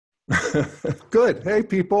Good. Hey,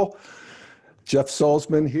 people. Jeff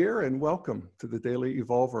Salzman here, and welcome to the Daily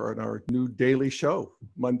Evolver and our new daily show,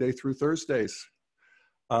 Monday through Thursdays.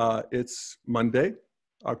 It's Monday,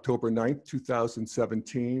 October 9th,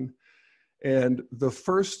 2017, and the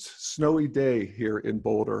first snowy day here in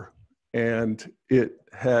Boulder. And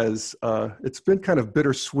it's been kind of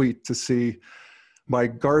bittersweet to see my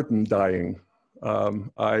garden dying.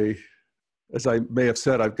 As I may have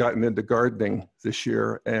said, I've gotten into gardening this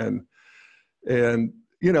year, and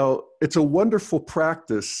you know, it's a wonderful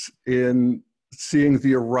practice in seeing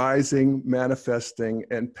the arising, manifesting,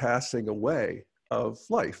 and passing away of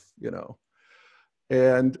life, you know.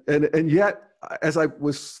 And yet, as I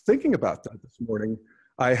was thinking about that this morning,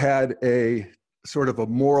 I had a sort of a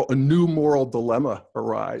new moral dilemma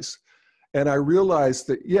arise. And I realized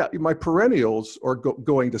that, yeah, my perennials are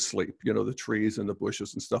going to sleep, you know, the trees and the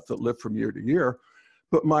bushes and stuff that live from year to year.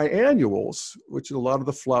 But my annuals, which is a lot of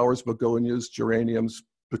the flowers, begonias, geraniums,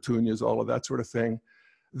 petunias, all of that sort of thing,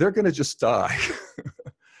 they're going to just die.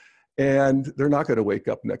 And they're not going to wake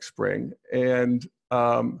up next spring. And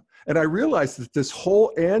I realized that this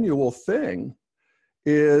whole annual thing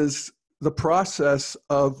is the process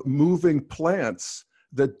of moving plants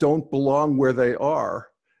that don't belong where they are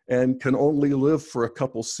and can only live for a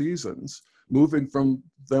couple seasons, moving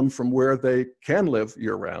them from where they can live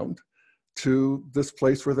year-round to this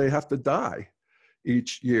place where they have to die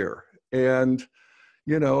each year. And,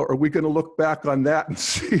 you know, are we going to look back on that and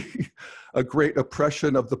see a great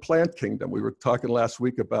oppression of the plant kingdom? We were talking last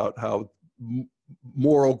week about how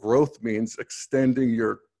moral growth means extending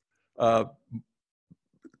your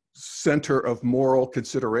center of moral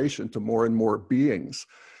consideration to more and more beings.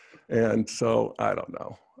 And so, I don't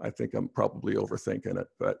know. I think I'm probably overthinking it,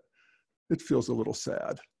 but it feels a little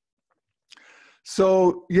sad.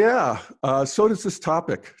 So yeah, so does this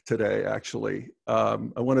topic today, actually. I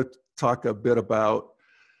want to talk a bit about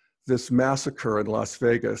this massacre in Las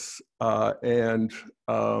Vegas and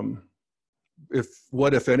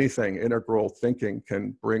what, if anything, integral thinking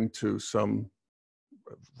can bring to some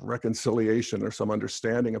reconciliation or some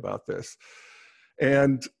understanding about this.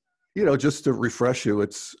 And, you know, just to refresh you,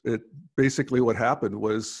 basically what happened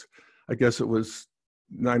was, I guess it was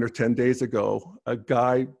 9 or 10 days ago, a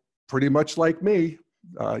guy pretty much like me,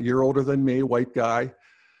 a year older than me, white guy,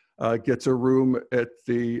 gets a room at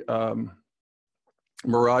the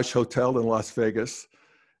Mirage Hotel in Las Vegas.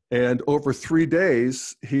 And over 3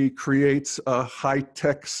 days, he creates a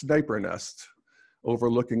high-tech sniper nest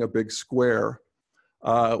overlooking a big square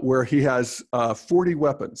where he has 40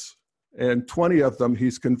 weapons. And 20 of them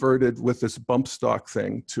he's converted with this bump stock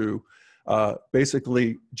thing to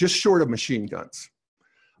basically just short of machine guns,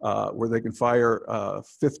 where they can fire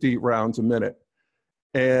 50 rounds a minute.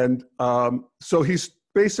 And so he's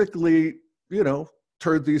basically, you know,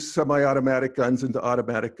 turned these semi-automatic guns into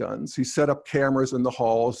automatic guns. He set up cameras in the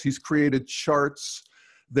halls. He's created charts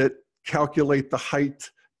that calculate the height,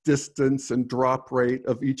 distance, and drop rate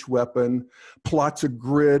of each weapon, plots a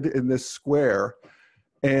grid in this square.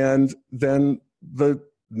 And then the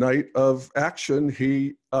night of action,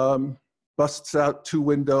 he busts out 2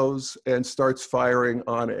 windows and starts firing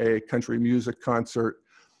on a country music concert,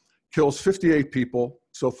 kills 58 people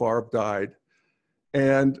so far have died.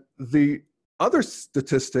 And the other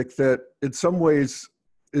statistic that in some ways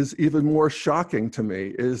is even more shocking to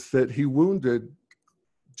me is that he wounded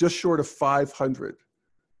just short of 500.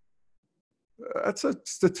 That's a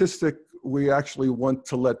statistic we actually want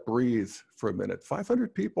to let breathe for a minute.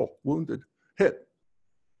 500 people wounded, hit,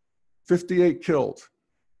 58 killed.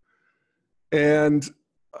 And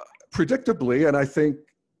predictably, and I think,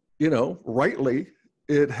 you know, rightly,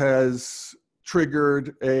 it has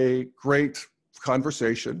triggered a great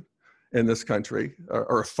conversation in this country,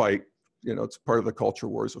 or a fight, you know, it's part of the culture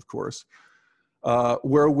wars, of course,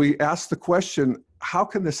 where we ask the question, how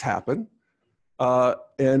can this happen?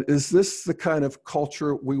 And is this the kind of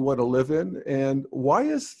culture we want to live in? And why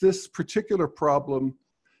is this particular problem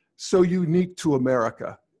so unique to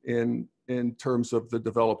America in terms of the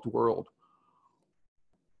developed world?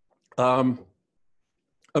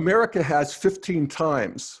 America has 15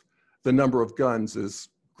 times the number of guns as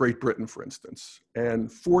Great Britain, for instance,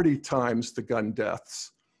 and 40 times the gun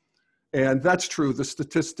deaths. And that's true. The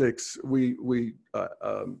statistics, we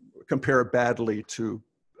compare badly to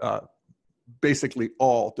basically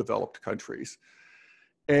all developed countries.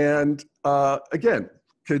 And again,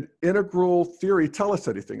 could integral theory tell us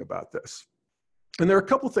anything about this? And there are a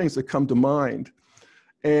couple things that come to mind.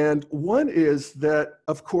 And one is that,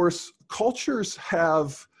 of course, cultures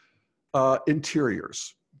have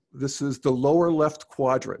interiors. This is the lower left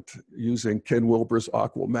quadrant using Ken Wilber's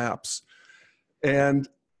Aqua Maps. And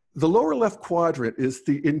the lower left quadrant is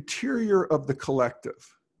the interior of the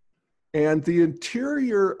collective. And the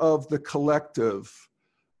interior of the collective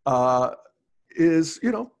is,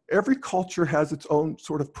 you know, every culture has its own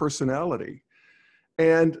sort of personality.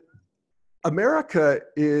 And America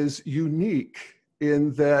is unique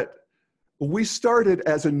in that we started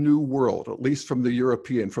as a new world, at least from the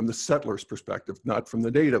European, from the settlers' perspective, not from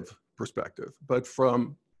the native perspective, but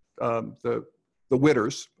from the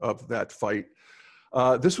winners of that fight.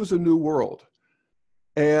 This was a new world.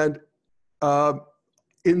 And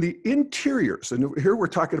in the interiors, and here we're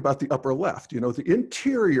talking about the upper left, you know, the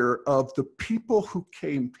interior of the people who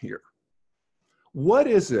came here, what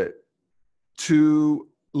is it to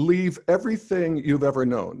leave everything you've ever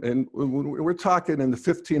known? And we're talking in the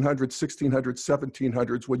 1500s, 1600s,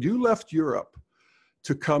 1700s, when you left Europe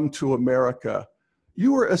to come to America,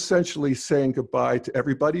 you were essentially saying goodbye to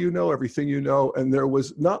everybody you know, everything you know, and there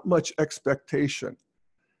was not much expectation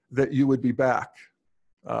that you would be back,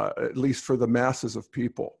 at least for the masses of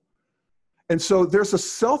people. And so there's a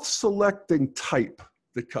self-selecting type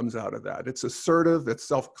that comes out of that. It's assertive, it's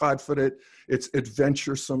self-confident, it's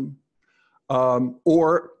adventuresome,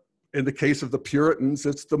 or in the case of the Puritans,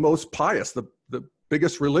 it's the most pious, the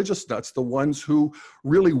biggest religious nuts, the ones who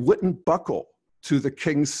really wouldn't buckle to the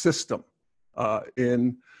king's system,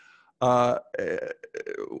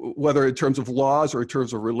 whether in terms of laws or in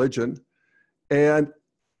terms of religion. And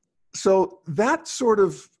so that sort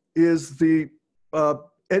of is the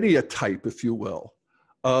enneatype, if you will,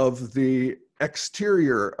 of the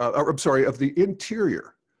exterior, of the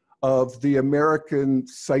interior of the American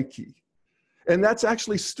psyche. And that's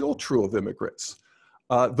actually still true of immigrants.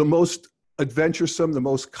 The most adventuresome, the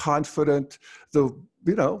most confident, the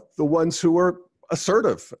ones who are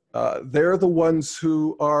assertive, they're the ones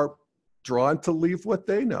who are drawn to leave what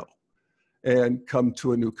they know and come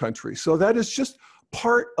to a new country. So that is just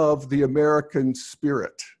part of the American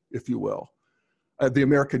spirit, if you will, the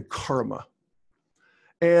American karma.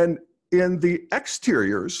 And in the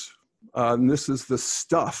exteriors, and this is the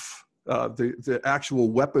stuff, the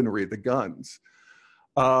actual weaponry, the guns,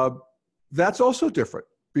 that's also different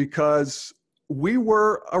because we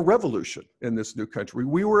were a revolution in this new country.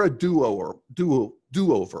 We were a do-over,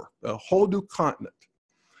 a whole new continent.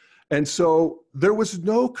 And so there was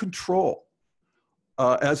no control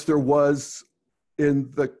as there was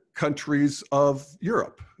in the countries of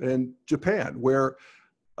Europe and Japan, where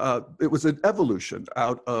it was an evolution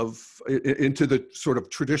into the sort of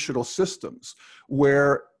traditional systems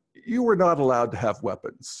where you were not allowed to have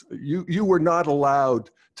weapons. You were not allowed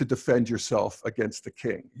to defend yourself against the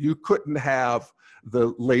king. You couldn't have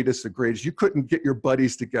the latest and greatest. You couldn't get your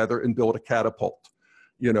buddies together and build a catapult.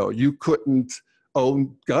 You know, you couldn't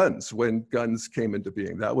own guns when guns came into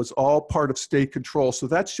being. That was all part of state control. So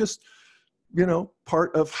that's just, you know,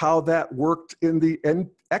 part of how that worked in the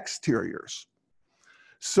exteriors.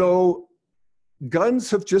 So guns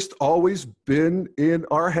have just always been in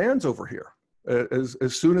our hands over here as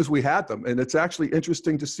soon as we had them. And it's actually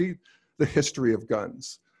interesting to see the history of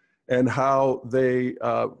guns and how they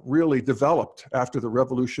really developed after the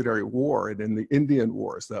Revolutionary War and in the Indian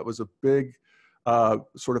Wars. That was a big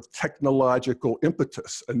sort of technological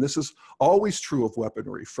impetus. And this is always true of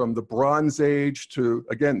weaponry, from the Bronze Age to,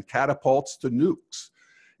 again, catapults to nukes,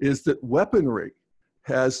 is that weaponry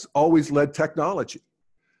has always led technology.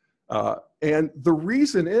 And the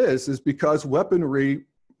reason is because weaponry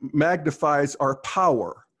magnifies our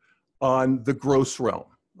power on the gross realm,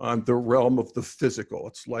 on the realm of the physical.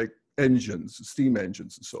 It's like engines, steam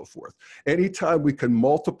engines, and so forth. Anytime we can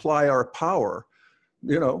multiply our power,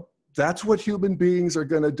 you know, that's what human beings are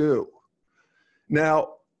going to do.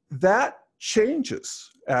 Now, that changes,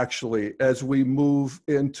 actually, as we move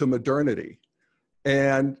into modernity.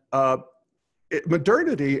 And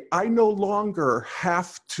modernity, I no longer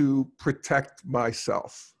have to protect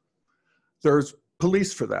myself. There's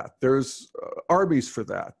police for that. There's armies for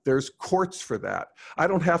that. There's courts for that. I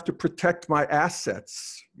don't have to protect my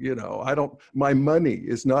assets. You know, my money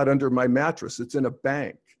is not under my mattress. It's in a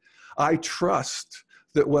bank. I trust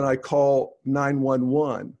that when I call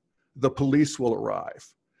 911, the police will arrive.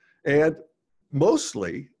 And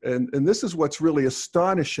mostly, and this is what's really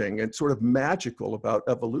astonishing and sort of magical about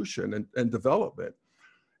evolution and development,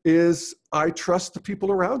 is I trust the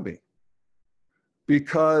people around me.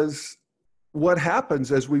 Because what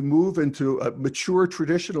happens as we move into a mature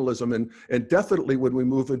traditionalism, and definitely when we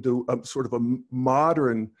move into a sort of a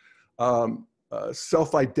modern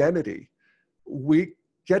self-identity, we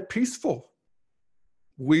get peaceful.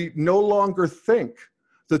 We no longer think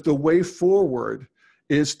that the way forward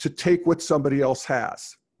is to take what somebody else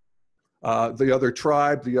has. The other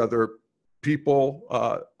tribe, the other people,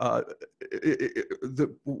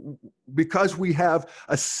 because we have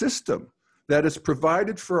a system that is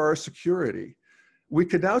provided for our security, we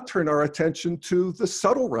can now turn our attention to the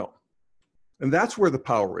subtle realm. And that's where the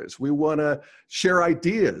power is. We want to share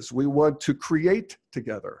ideas. We want to create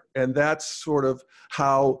together. And that's sort of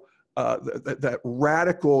how that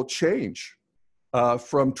radical change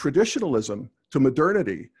from traditionalism to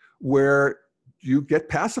modernity, where you get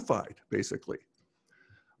pacified, basically.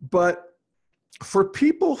 But for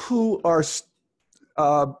people who are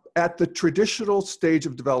at the traditional stage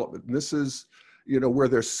of development, and this is, where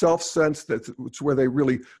their self-sense, it's where they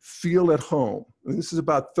really feel at home. And this is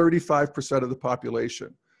about 35% of the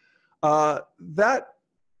population. That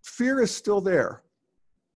fear is still there,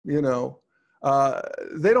 They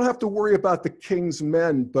don't have to worry about the king's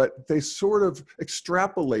men, but they sort of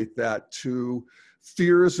extrapolate that to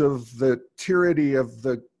fears of the tyranny of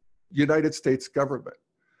the United States government.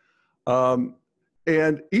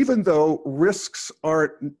 And even though risks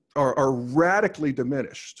are radically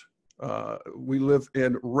diminished, we live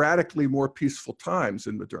in radically more peaceful times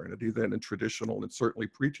in modernity than in traditional and certainly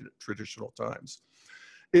pre-traditional times.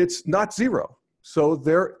 It's not zero. So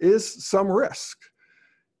there is some risk.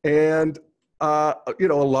 And, a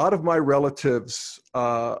lot of my relatives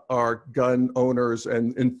are gun owners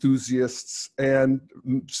and enthusiasts, and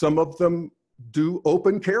some of them do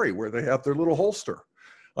open carry where they have their little holster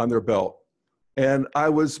on their belt. And I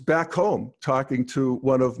was back home talking to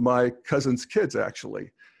one of my cousin's kids,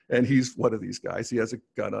 actually. And he's one of these guys. He has a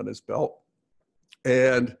gun on his belt.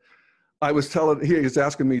 And I was he was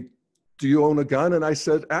asking me, do you own a gun? And I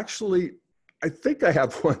said, actually, I think I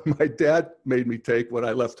have one my dad made me take when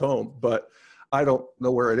I left home, but I don't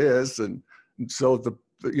know where it is. And so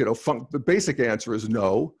the basic answer is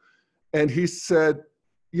no. And he said,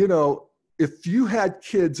 if you had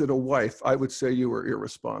kids and a wife, I would say you were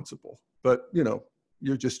irresponsible. But,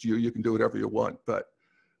 you're just you can do whatever you want. But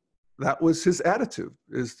that was his attitude,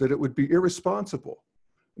 is that it would be irresponsible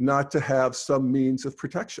not to have some means of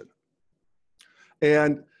protection.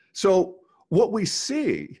 And so what we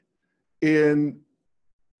see in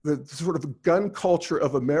the sort of gun culture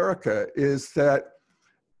of America is that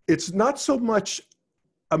it's not so much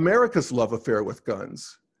America's love affair with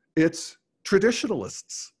guns, it's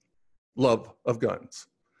traditionalists' love of guns.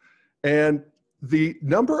 And the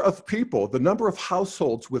number of people, the number of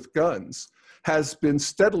households with guns has been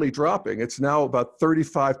steadily dropping. It's now about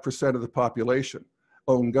 35% of the population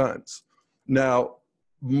own guns. Now,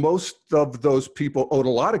 most of those people own a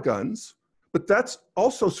lot of guns, but that's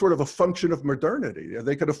also sort of a function of modernity.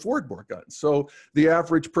 They can afford more guns. So the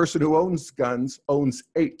average person who owns guns owns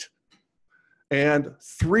 8. And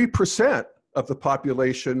 3% of the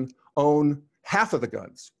population own half of the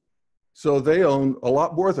guns. So they own a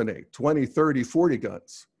lot more than 8, 20, 30, 40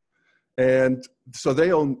 guns. And so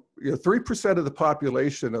they own, 3% of the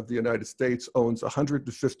population of the United States owns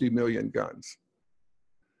 150 million guns.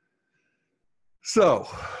 So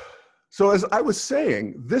as I was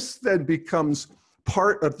saying, this then becomes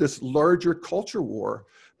part of this larger culture war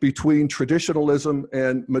between traditionalism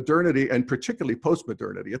and modernity, and particularly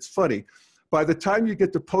post-modernity. It's funny, by the time you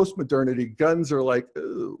get to post-modernity, guns are like,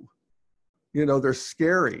 ooh, they're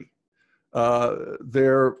scary.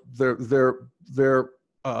 They're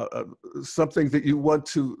something that you want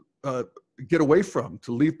to get away from,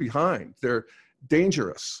 to leave behind. They're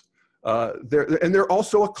dangerous. They're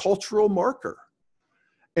also a cultural marker.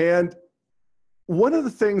 And one of the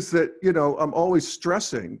things that, I'm always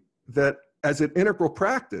stressing that as an integral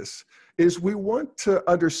practice is we want to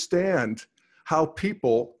understand how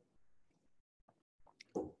people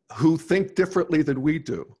who think differently than we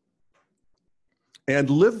do and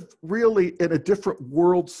live really in a different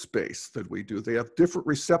world space than we do. They have different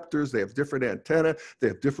receptors, they have different antennae, they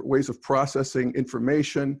have different ways of processing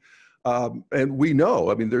information. And we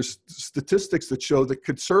know, there's statistics that show that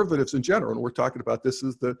conservatives in general, and we're talking about this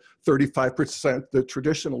as the 35%, the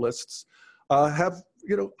traditionalists, have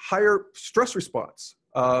higher stress response,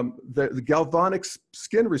 the galvanic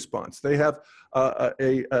skin response. They have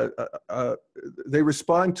they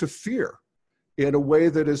respond to fear in a way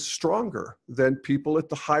that is stronger than people at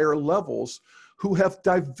the higher levels who have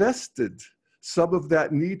divested some of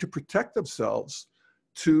that need to protect themselves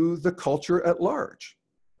to the culture at large.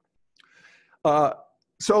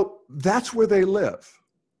 So that's where they live.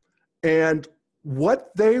 And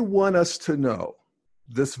what they want us to know,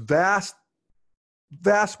 this vast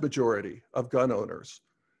majority of gun owners,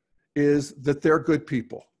 is that they're good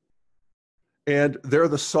people. And they're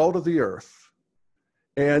the salt of the earth.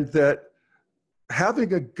 And that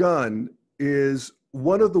having a gun is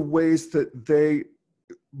one of the ways that they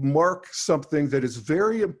mark something that is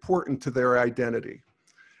very important to their identity,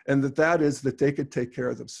 and that is that they could take care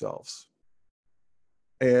of themselves.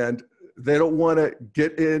 And they don't want to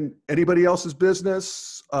get in anybody else's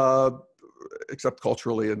business, except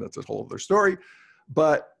culturally, and that's a whole other story.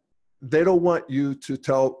 But they don't want you to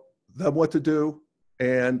tell them what to do.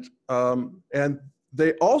 And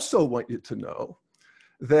they also want you to know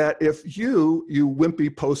that if you wimpy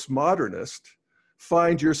postmodernist,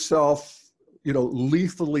 find yourself,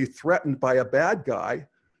 lethally threatened by a bad guy,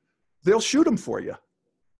 they'll shoot him for you.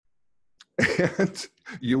 And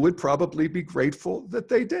you would probably be grateful that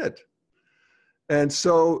they did. And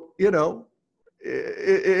so,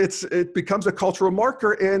 it becomes a cultural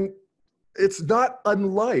marker, and it's not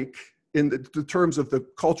unlike, in the terms of the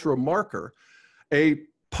cultural marker, a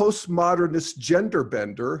postmodernist gender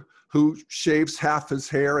bender who shaves half his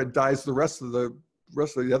hair and dyes the rest of the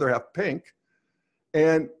other half pink.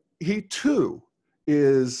 And he too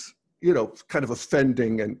is, kind of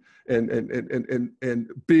offending and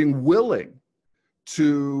being willing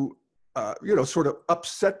to, sort of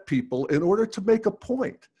upset people in order to make a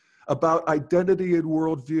point about identity and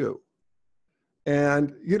worldview.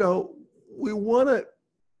 And, we want to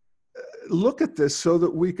look at this so that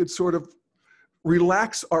we could sort of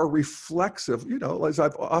relax our reflexive, as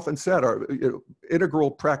I've often said, our integral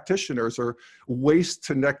practitioners are waist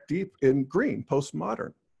to neck deep in green,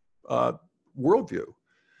 postmodern worldview.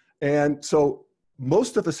 And so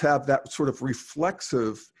most of us have that sort of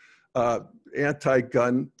reflexive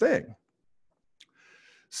anti-gun thing.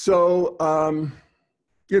 So,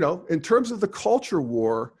 in terms of the culture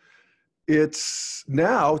war, it's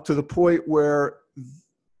now to the point where,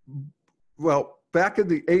 back in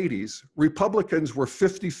the 80s, Republicans were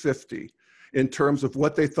 50-50 in terms of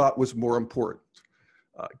what they thought was more important,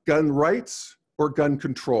 gun rights or gun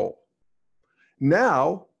control.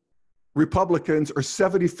 Now, Republicans are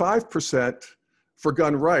 75% for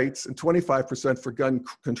gun rights and 25% for gun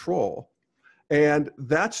control. And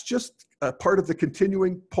that's just a part of the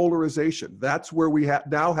continuing polarization. That's where we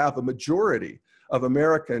now have a majority of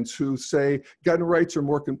Americans who say gun rights are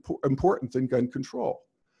more important than gun control.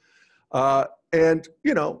 And,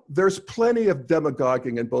 there's plenty of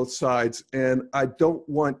demagoguing in both sides, and I don't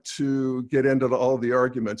want to get into all of the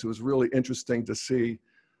arguments. It was really interesting to see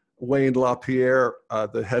Wayne LaPierre,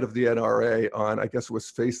 the head of the NRA, on, I guess it was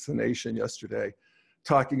Face the Nation yesterday,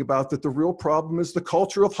 talking about that the real problem is the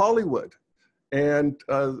culture of Hollywood and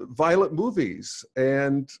violent movies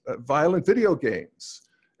and violent video games.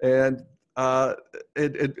 And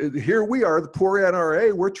here we are, the poor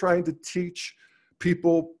NRA, we're trying to teach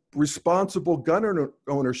people responsible gun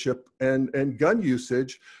ownership and gun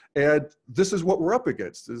usage. And this is what we're up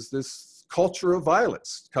against, is this culture of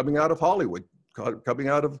violence coming out of Hollywood, coming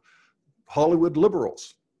out of Hollywood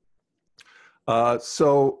liberals.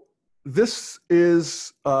 So this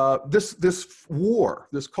is, this war,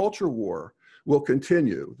 this culture war will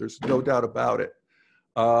continue. There's no doubt about it.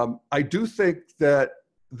 I do think that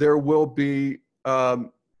there will be,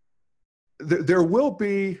 there will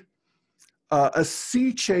be a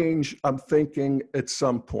sea change, I'm thinking, at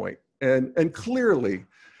some point. And clearly,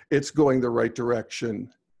 it's going the right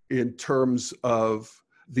direction in terms of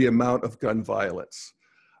the amount of gun violence.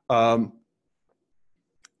 And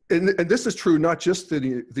this is true not just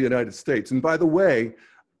in the United States. And by the way,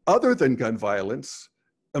 other than gun violence,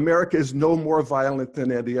 America is no more violent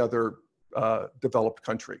than any other developed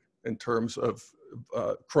country in terms of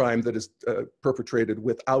crime that is perpetrated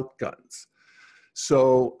without guns.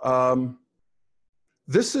 So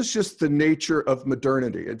this is just the nature of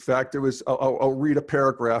modernity. In fact, there was, I'll read a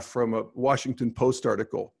paragraph from a Washington Post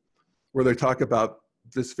article where they talk about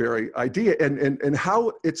this very idea and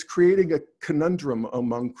how it's creating a conundrum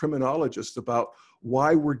among criminologists about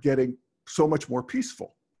why we're getting so much more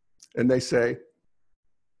peaceful. And they say,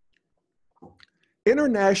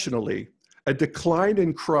 internationally, a decline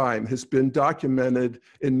in crime has been documented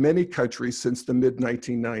in many countries since the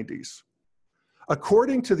mid-1990s.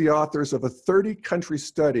 According to the authors of a 30-country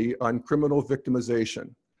study on criminal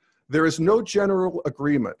victimization, there is no general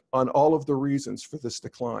agreement on all of the reasons for this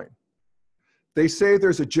decline. They say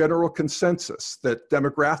there's a general consensus that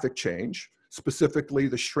demographic change, specifically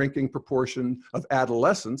the shrinking proportion of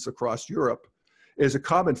adolescents across Europe, is a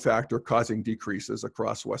common factor causing decreases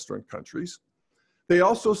across Western countries. They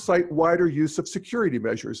also cite wider use of security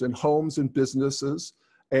measures in homes and businesses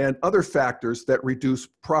and other factors that reduce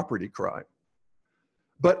property crime.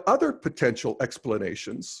 But other potential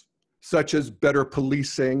explanations, such as better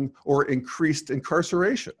policing or increased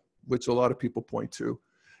incarceration, which a lot of people point to,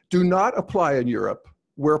 do not apply in Europe,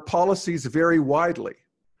 where policies vary widely.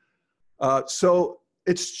 So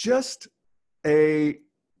it's just a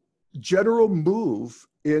general move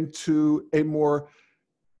into a more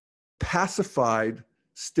pacified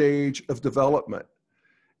stage of development.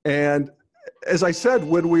 And as I said,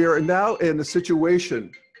 when we are now in a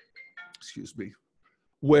situation, excuse me,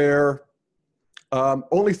 where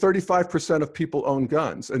only 35% of people own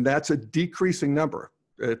guns, and that's a decreasing number.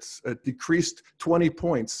 It's decreased 20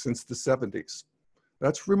 points since the 70s.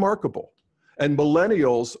 That's remarkable. And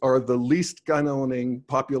millennials are the least gun-owning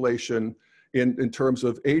population in terms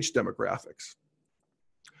of age demographics.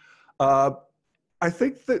 I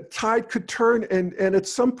think that tide could turn and at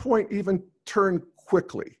some point even turn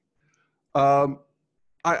quickly. I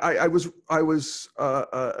was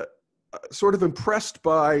sort of impressed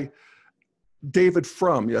by David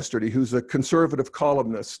Frum yesterday, who's a conservative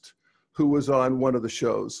columnist who was on one of the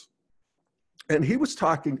shows. And he was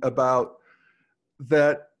talking about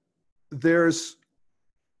that there's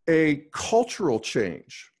a cultural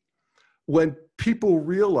change when people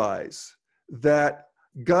realize that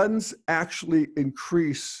guns actually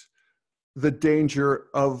increase the danger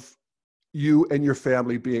of you and your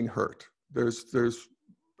family being hurt. There's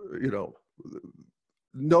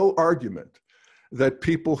no argument that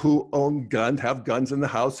people who own guns, have guns in the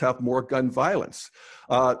house, have more gun violence.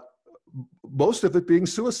 Most of it being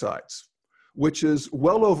suicides, which is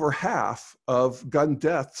well over half of gun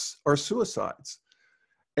deaths are suicides.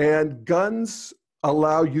 And guns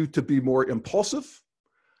allow you to be more impulsive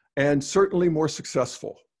and certainly more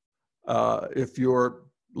successful if you're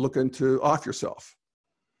looking to off yourself.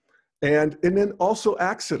 And then also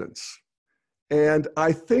accidents. And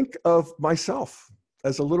I think of myself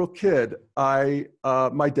as a little kid. My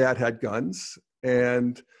dad had guns,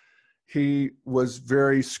 and he was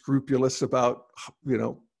very scrupulous about,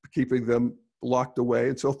 keeping them locked away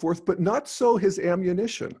and so forth, but not so his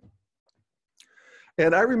ammunition.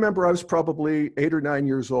 And I remember I was probably 8 or 9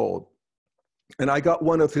 years old, and I got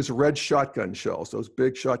one of his red shotgun shells, those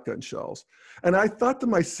big shotgun shells. And I thought to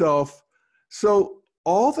myself, so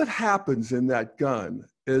all that happens in that gun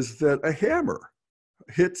is that a hammer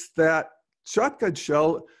hits that shotgun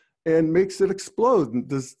shell and makes it explode.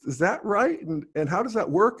 And is that right? And how does that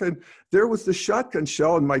work? And there was the shotgun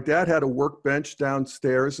shell, and my dad had a workbench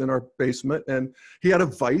downstairs in our basement, and he had a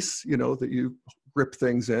vise, that you grip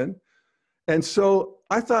things in. And so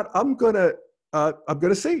I thought, I'm gonna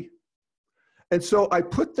see. And so I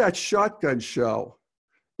put that shotgun shell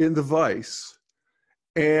in the vise,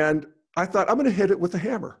 and I thought, I'm gonna hit it with a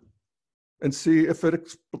hammer and see if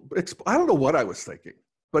it I don't know what I was thinking,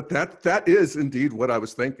 but that is indeed what I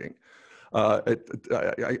was thinking. I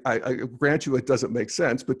grant you it doesn't make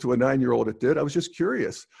sense, but to a 9-year-old it did. I was just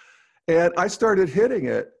curious. And I started hitting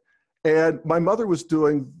it, and my mother was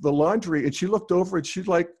doing the laundry, and she looked over and she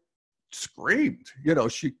screamed.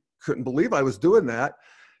 She couldn't believe I was doing that.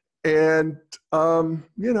 And,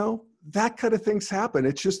 that kind of things happen.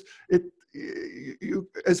 It's just, you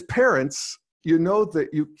as parents, that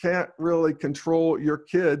you can't really control your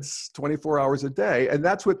kids 24 hours a day. And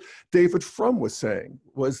that's what David Frum was saying,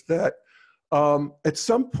 was that at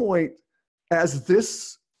some point, as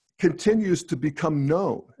this continues to become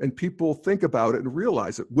known and people think about it and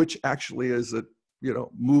realize it, which actually is a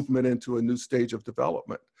movement into a new stage of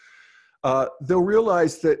development, they'll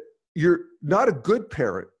realize that you're not a good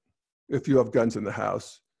parent if you have guns in the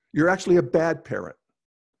house. You're actually a bad parent.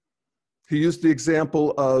 He used the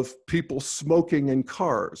example of people smoking in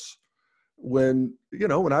cars. When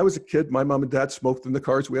I was a kid, my mom and dad smoked in the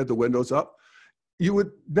cars. We had the windows up. You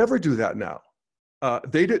would never do that now.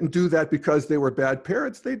 They didn't do that because they were bad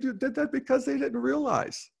parents. They did that because they didn't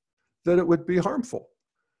realize that it would be harmful.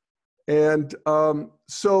 And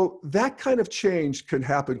so that kind of change can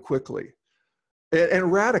happen quickly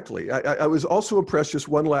and radically. I was also impressed, just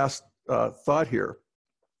one last thought here,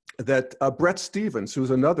 that Bret Stephens,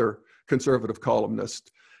 who's another conservative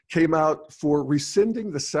columnist, came out for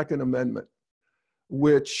rescinding the Second Amendment,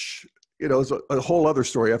 which is a whole other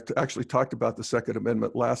story. I've actually talked about the Second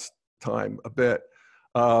Amendment last time a bit.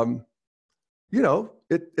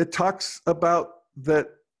 It talks about that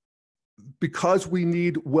because we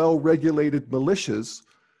need well-regulated militias,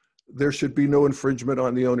 there should be no infringement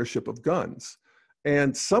on the ownership of guns.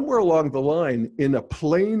 And somewhere along the line, in a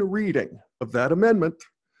plain reading of that amendment,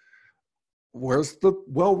 where's the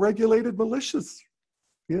well-regulated militias?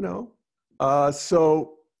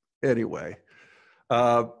 So anyway,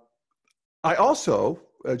 I also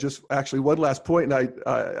just actually one last point,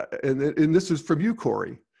 and this is from you,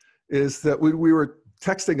 Corey, is that we were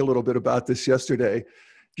texting a little bit about this yesterday.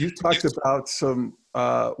 You talked about some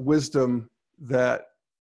wisdom that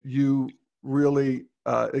you really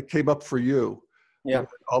it came up for you Yeah.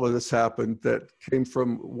 all of this happened that came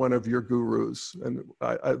from one of your gurus. And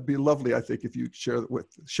it'd be lovely, I think, if you share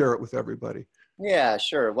it with everybody. Yeah,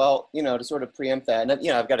 sure. Well, to sort of preempt that, and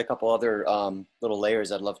I've got a couple other little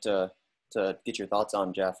layers I'd love to get your thoughts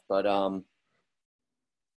on, Jeff. But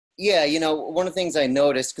yeah, one of the things I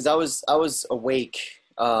noticed, because I was awake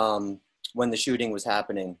when the shooting was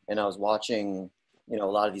happening, and I was watching, a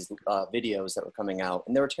lot of these videos that were coming out,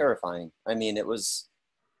 and they were terrifying. I mean, it was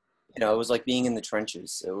like being in the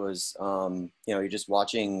trenches. It was, you're just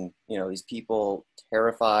watching, these people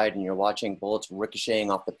terrified, and you're watching bullets ricocheting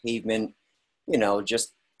off the pavement,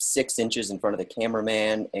 just 6 inches in front of the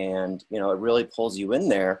cameraman. And, it really pulls you in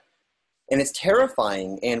there, and it's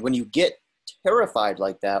terrifying. And when you get terrified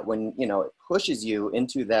like that, when, it pushes you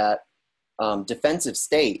into that defensive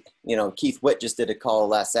state, Keith Witt just did a call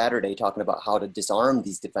last Saturday talking about how to disarm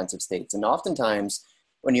these defensive states. And oftentimes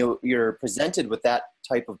when you're presented with that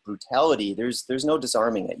type of brutality, there's no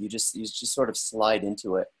disarming it. You just sort of slide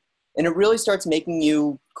into it. And it really starts making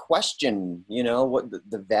you question, what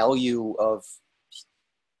the value of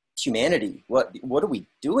humanity. What are we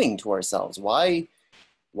doing to ourselves? Why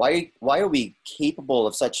are we capable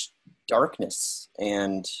of such darkness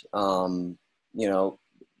and,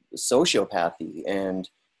 sociopathy? And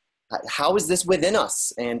how is this within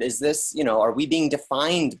us? And is this, are we being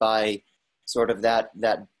defined by sort of that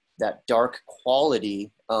dark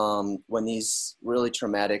quality when these really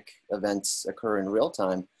traumatic events occur in real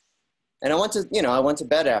time? And I went to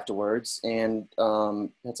bed afterwards, and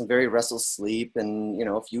had some very restless sleep, and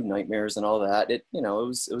a few nightmares and all that. It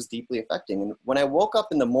was deeply affecting. And when I woke up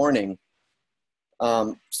in the morning,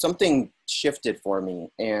 something shifted for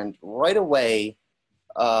me, and right away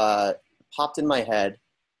popped in my head.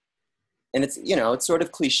 And it's sort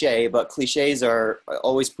of cliche, but cliches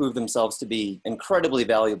always prove themselves to be incredibly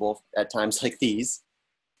valuable at times like these.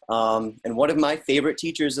 And one of my favorite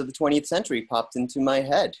teachers of the 20th century popped into my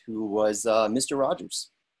head, who was Mr. Rogers.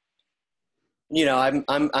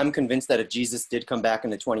 I'm convinced that if Jesus did come back in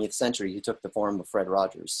the 20th century, he took the form of Fred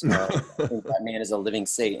Rogers. I think that man is a living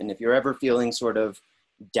saint. And if you're ever feeling sort of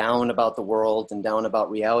down about the world and down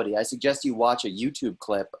about reality, I suggest you watch a YouTube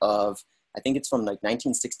clip of, I think it's from like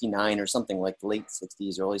 1969 or something, like the late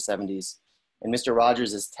 60s, early 70s. And Mr.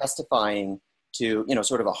 Rogers is testifying to,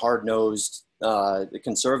 sort of a hard-nosed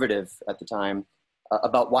conservative at the time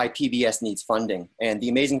about why PBS needs funding. And the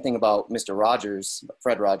amazing thing about Mr. Rogers,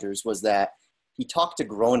 Fred Rogers, was that he talked to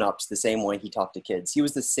grown-ups the same way he talked to kids. He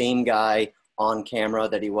was the same guy on camera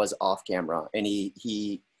that he was off camera. And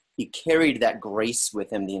he carried that grace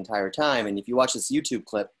with him the entire time. And if you watch this YouTube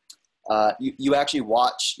clip, you actually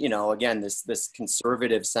watch, again, this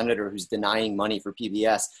conservative senator who's denying money for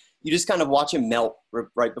PBS. You just kind of watch him melt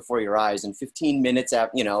right before your eyes. And 15 minutes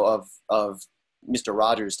of Mr.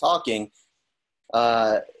 Rogers talking,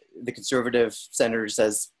 the conservative senator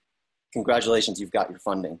says, "Congratulations, you've got your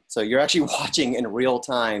funding." So you're actually watching in real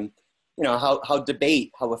time, how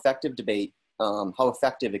effective debate, how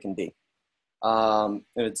effective it can be. So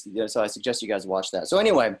I suggest you guys watch that. So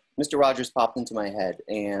anyway, Mr. Rogers popped into my head,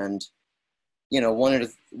 and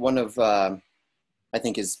one of I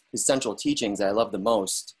think his central teachings that I love the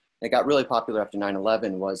most, and it got really popular after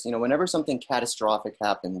 9/11, was whenever something catastrophic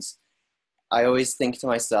happens, I always think to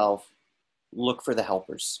myself, look for the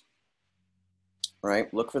helpers.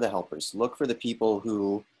 Right? Look for the helpers. Look for the people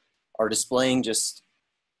who are displaying just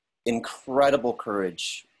incredible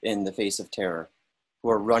courage in the face of terror,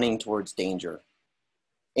 who are running towards danger.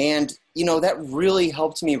 And, that really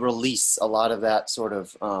helped me release a lot of that sort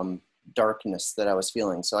of darkness that I was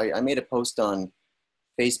feeling. So I made a post on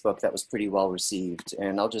Facebook that was pretty well received,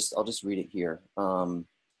 and I'll just read it here.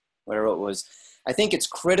 What I wrote was, "I think it's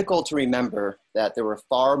critical to remember that there were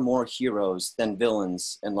far more heroes than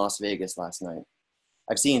villains in Las Vegas last night.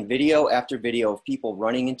 I've seen video after video of people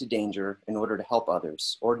running into danger in order to help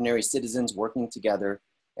others, ordinary citizens working together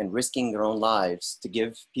and risking their own lives to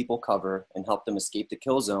give people cover and help them escape the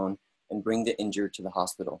kill zone and bring the injured to the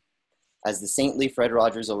hospital. As the saintly Fred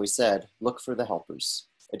Rogers always said, look for the helpers.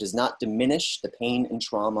 It does not diminish the pain and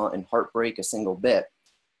trauma and heartbreak a single bit,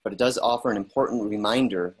 but it does offer an important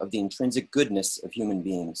reminder of the intrinsic goodness of human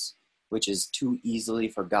beings, which is too easily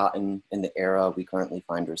forgotten in the era we currently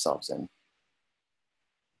find ourselves in."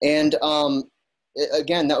 And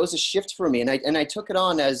again, that was a shift for me, and I took it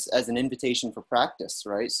on as an invitation for practice,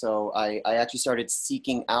 right? So I actually started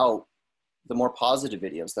seeking out the more positive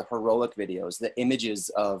videos, the heroic videos, the images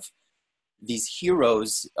of these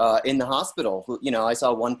heroes in the hospital. Who, I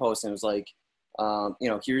saw one post and it was like,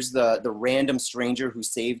 here's the random stranger who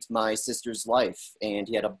saved my sister's life, and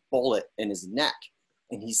he had a bullet in his neck,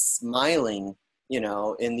 and he's smiling,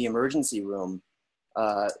 in the emergency room.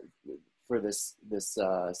 uh, for this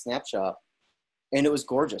snapshot, and it was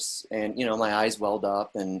gorgeous. And you know, my eyes welled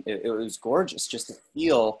up, and it was gorgeous just to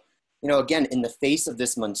feel, you know, again in the face of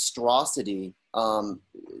this monstrosity,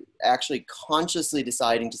 actually consciously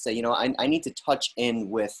deciding to say, you know, I need to touch in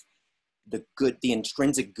with the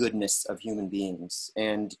intrinsic goodness of human beings,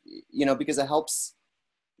 and you know, because it helps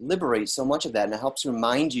liberate so much of that, and it helps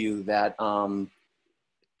remind you that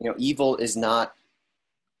you know, evil is not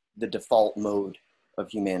the default mode of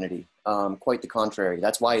humanity. Quite the contrary.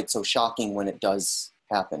 That's why it's so shocking when it does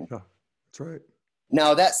happen. Yeah, that's right.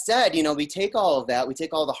 Now, that said, you know, we take all of that, we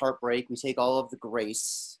take all the heartbreak, we take all of the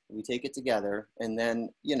grace, we take it together, and then,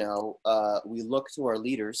 you know, we look to our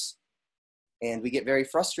leaders, and we get very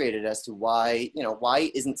frustrated as to why, you know,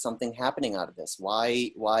 why isn't something happening out of this?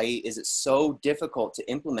 Why is it so difficult to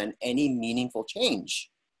implement any meaningful change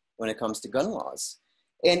when it comes to gun laws?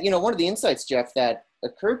 And, you know, one of the insights, Jeff, that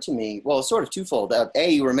occurred to me, well, sort of twofold.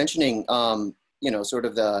 You were mentioning, you know, sort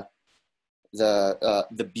of the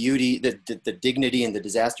beauty, the dignity and the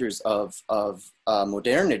disasters of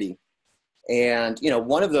modernity. And, you know,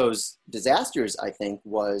 one of those disasters, I think,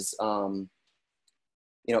 was,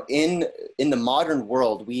 you know, in the modern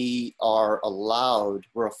world, we're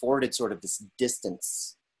afforded sort of this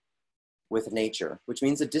distance with nature, which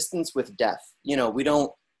means a distance with death. You know, we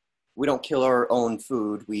don't kill our own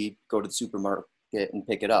food. We go to the supermarket and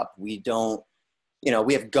pick it up. We don't, you know,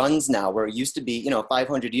 we have guns now, where it used to be, you know,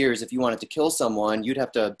 500 years, if you wanted to kill someone, you'd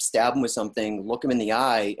have to stab him with something, look him in the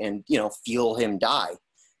eye, and, you know, feel him die.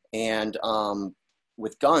 And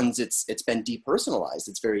with guns, it's been depersonalized.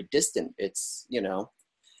 It's very distant. It's, you know,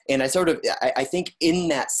 and I think in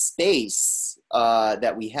that space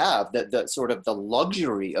that we have, the sort of the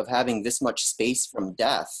luxury of having this much space from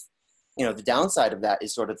death, you know, the downside of that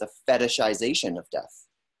is sort of the fetishization of death.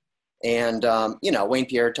 And, you know, Wayne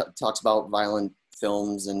Pierre talks about violent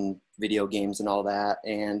films and video games and all that.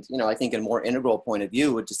 And, you know, I think a more integral point of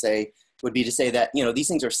view would be to say that, you know, these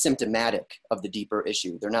things are symptomatic of the deeper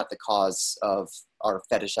issue. They're not the cause of our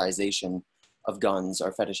fetishization of guns,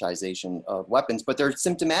 our fetishization of weapons, but they're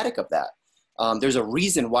symptomatic of that. There's a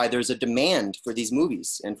reason why there's a demand for these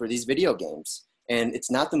movies and for these video games. And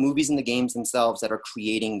it's not the movies and the games themselves that are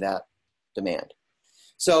creating that demand.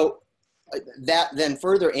 So that then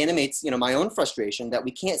further animates, you know, my own frustration that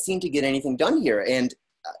we can't seem to get anything done here. And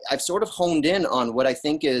I've sort of honed in on what I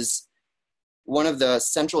think is one of the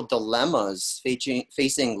central dilemmas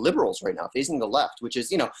facing liberals right now, facing the left, which is,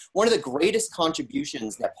 you know, one of the greatest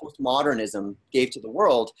contributions that postmodernism gave to the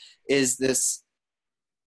world is this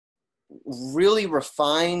really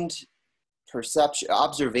refined perception,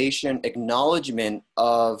 observation, acknowledgement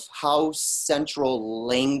of how central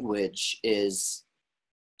language is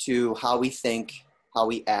to how we think, how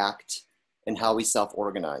we act, and how we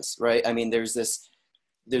self-organize, right? I mean, there's this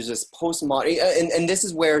postmodern, and this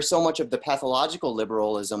is where so much of the pathological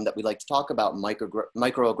liberalism that we like to talk about,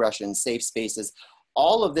 microaggressions, safe spaces,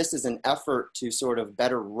 all of this is an effort to sort of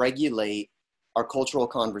better regulate our cultural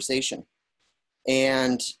conversation.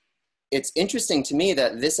 And it's interesting to me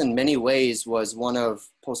that this in many ways was one of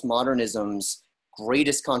postmodernism's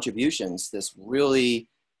greatest contributions, this really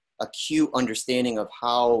acute understanding of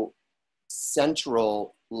how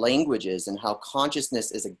central language is and how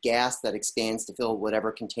consciousness is a gas that expands to fill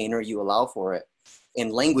whatever container you allow for it.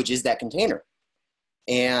 And language is that container.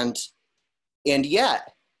 And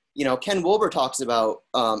yet, you know, Ken Wilber talks about,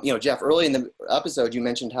 you know, Jeff, early in the episode, you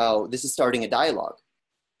mentioned how this is starting a dialogue.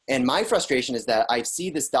 And my frustration is that I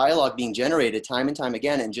see this dialogue being generated time and time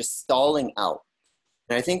again and just stalling out.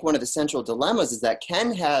 And I think one of the central dilemmas is that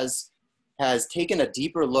Ken has taken a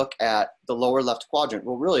deeper look at the lower left quadrant,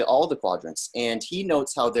 well, really all the quadrants. And he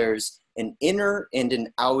notes how there's an inner and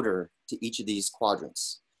an outer to each of these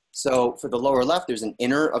quadrants. So for the lower left, there's an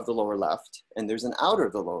inner of the lower left, and there's an outer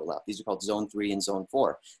of the lower left. These are called zone 3 and zone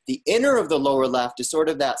 4. The inner of the lower left is sort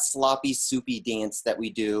of that sloppy, soupy dance that we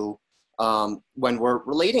do when we're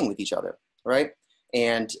relating with each other, right?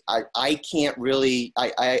 And I can't really,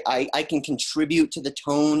 I can contribute to the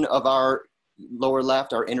tone of our lower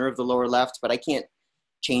left, our inner of the lower left, but I can't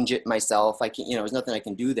change it myself. I can't, you know, there's nothing I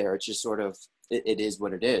can do there. It's just sort of, it is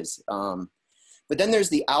what it is. But then there's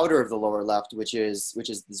the outer of the lower left, which is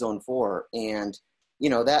zone 4. And,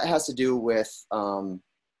 you know, that has to do with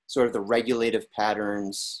sort of the regulative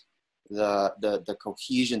patterns, the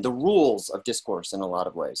cohesion, the rules of discourse in a lot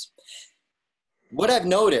of ways. What I've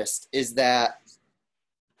noticed is that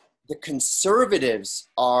the conservatives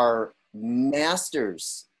are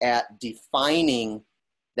masters at defining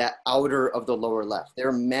that outer of the lower left.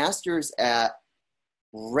 They're masters at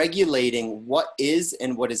regulating what is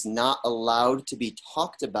and what is not allowed to be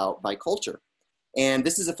talked about by culture. And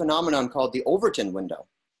this is a phenomenon called the Overton window,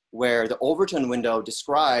 where the Overton window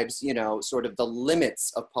describes, you know, sort of the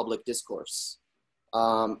limits of public discourse.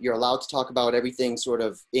 You're allowed to talk about everything sort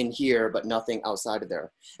of in here, but nothing outside of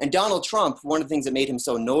there. And Donald Trump, one of the things that made him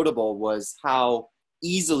so notable was how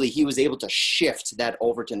easily he was able to shift that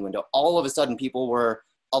Overton window. All of a sudden, people were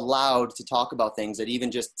allowed to talk about things that even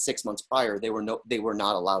just 6 months prior, they were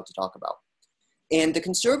not allowed to talk about. And the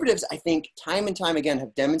conservatives, I think, time and time again,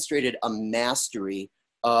 have demonstrated a mastery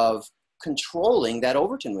of controlling that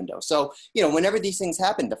Overton window. So, you know, whenever these things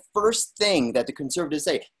happen, the first thing that the conservatives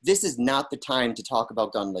say, this is not the time to talk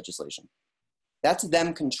about gun legislation. That's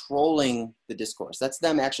them controlling the discourse. That's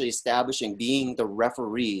them actually establishing, being the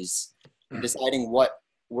referees, and deciding what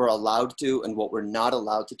we're allowed to and what we're not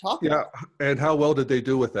allowed to talk about. Yeah, and how well did they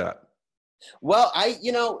do with that? Well,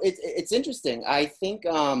 you know, it's interesting. I think,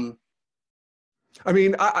 I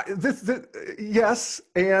mean, yes,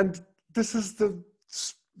 and this is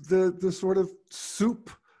the sort of soup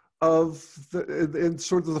of and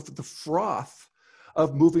sort of the froth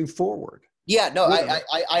of moving forward. Yeah, no,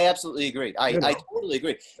 I absolutely agree. I totally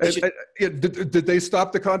agree. Did they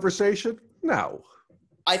stop the conversation? No.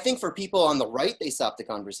 I think for people on the right, they stopped the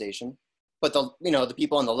conversation, but the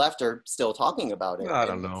people on the left are still talking about it. I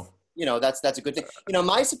don't know. You know, that's a good thing. You know,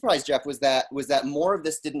 my surprise, Jeff, was that more of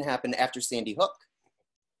this didn't happen after Sandy Hook,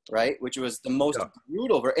 right? Which was the most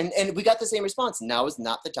brutal. And we got the same response. Now is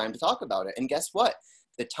not the time to talk about it. And guess what?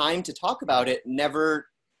 The time to talk about it never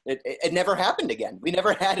happened again. We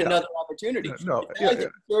never had another opportunity. No.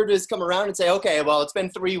 The conservatives come around and say, okay, well, it's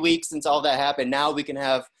been 3 weeks since all that happened. Now we can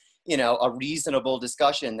have, you know, a reasonable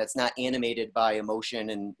discussion that's not animated by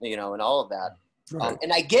emotion and, you know, and all of that. Right.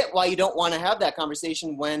 And I get why you don't want to have that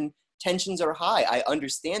conversation when tensions are high. I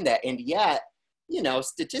understand that. And yet, you know,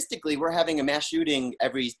 statistically, we're having a mass shooting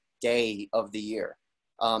every day of the year.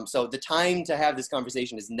 So the time to have this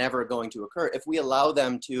conversation is never going to occur if we allow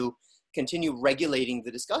them to continue regulating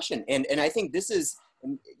the discussion. And I think this is,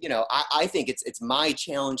 you know, I think it's my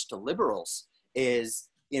challenge to liberals is,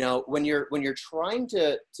 you know, when you're trying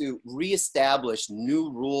to reestablish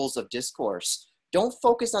new rules of discourse, don't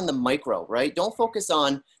focus on the micro, right? Don't focus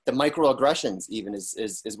on the microaggressions, even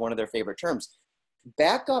is one of their favorite terms.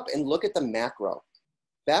 Back up and look at the macro.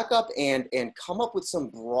 Back up and come up with some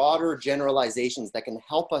broader generalizations that can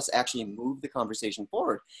help us actually move the conversation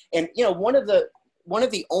forward. And, you know, one of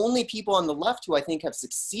the only people on the left who I think have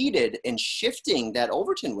succeeded in shifting that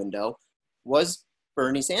Overton window was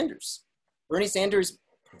Bernie Sanders. Bernie Sanders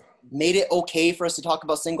made it okay for us to talk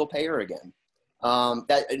about single payer again.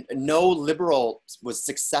 That no liberal was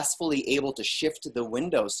successfully able to shift the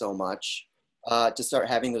window so much to start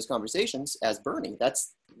having those conversations as Bernie.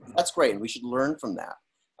 That's great, and we should learn from that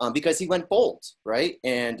because he went bold, right?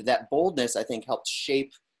 And that boldness, I think, helped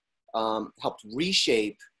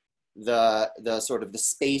reshape the sort of the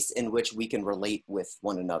space in which we can relate with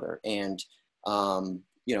one another, and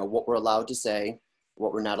you know, what we're allowed to say,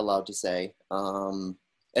 what we're not allowed to say, and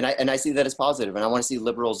I see that as positive, and I want to see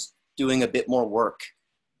liberals doing a bit more work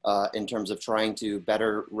in terms of trying to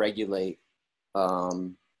better regulate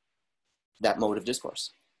that mode of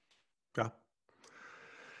discourse.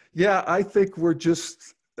 Yeah, I think we're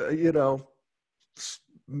just, you know,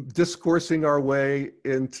 discoursing our way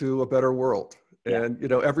into a better world. And, you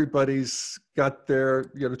know, everybody's got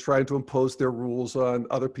their, you know, trying to impose their rules on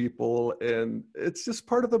other people. And it's just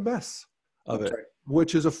part of the mess of it,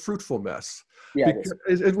 which is a fruitful mess. Yeah,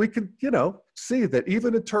 because, and we can, you know, see that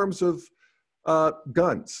even in terms of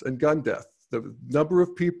guns and gun death, the number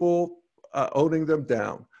of people owning them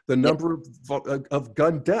down, the number of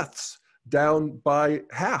gun deaths down by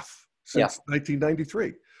half since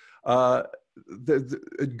 1993.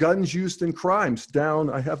 The guns used in crimes down,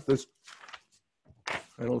 I have this, I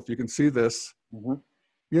don't know if you can see this,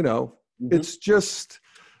 you know, it's just,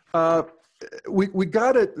 we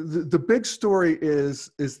got it. The big story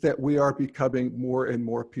is that we are becoming more and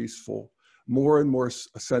more peaceful, more and more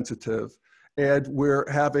sensitive, and we're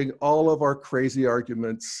having all of our crazy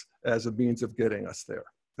arguments as a means of getting us there.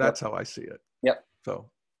 That's how I see it. Yep. So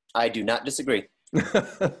I do not disagree.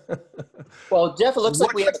 Well, Jeff, it looks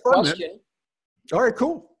like we have a question. All right,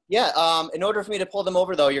 cool. Yeah. In order for me to pull them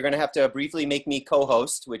over, though, you're going to have to briefly make me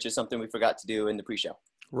co-host, which is something we forgot to do in the pre-show.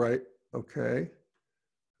 Right. Okay.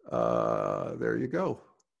 There you go.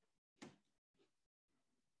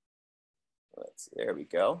 There we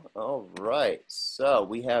go. All right. So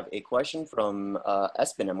we have a question from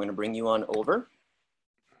Espen. I'm going to bring you on over.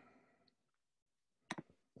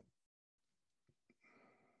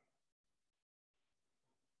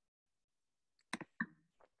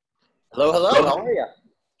 Hello, hello. How are you?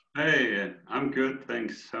 Hey, I'm good,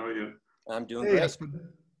 thanks. How are you? I'm doing Hey, great. Espen.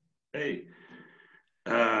 Hey,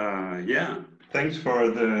 yeah, thanks for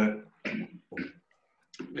the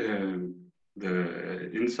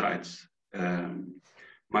insights.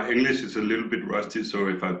 My English is a little bit rusty, so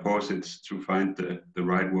if I pause it to find the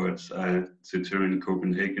right words, I sit here in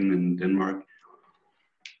Copenhagen in Denmark.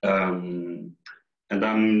 And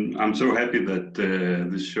I'm so happy that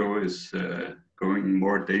this show is going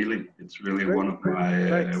more daily. It's really Great. one of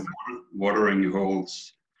my watering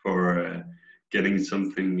holes for getting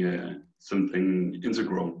something something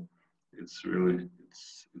integral. It's really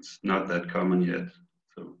it's not that common yet,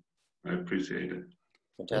 so I appreciate it.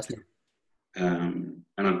 Fantastic. And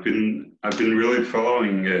I've been really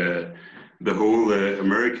following the whole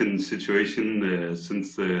American situation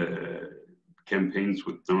since the campaigns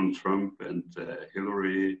with Donald Trump and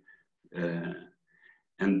Hillary,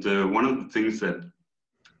 and one of the things that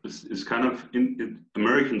is kind of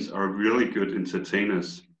Americans are really good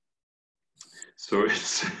entertainers. So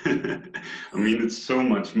it's I mean it's so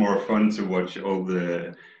much more fun to watch all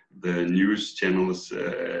the news channels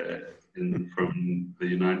from the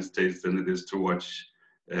United States than it is to watch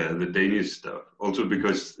the Danish stuff. Also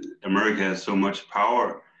because America has so much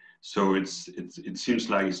power, so it seems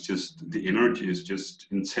like it's just the energy is just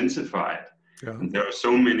intensified. Yeah. And there are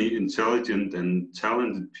so many intelligent and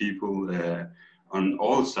talented people on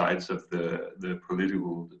all sides of the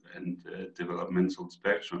political and developmental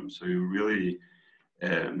spectrum. So you really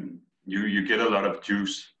you get a lot of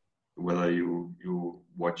juice whether you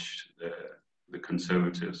watch the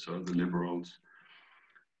conservatives or the liberals.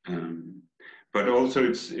 But also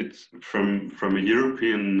it's from a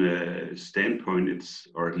European standpoint, it's,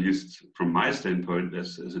 or at least from my standpoint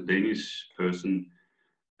as a Danish person,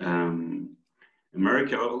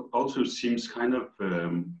 America also seems kind of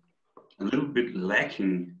a little bit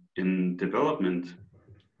lacking in development.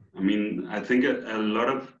 I mean, I think a lot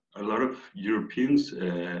of Europeans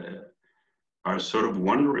are sort of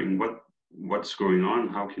wondering what's going on.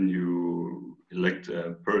 How can you elect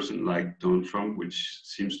a person like Donald Trump, which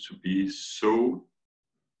seems to be so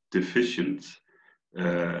deficient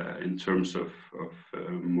in terms of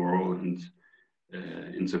moral and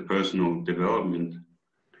interpersonal development?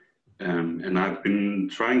 And I've been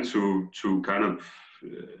trying to kind of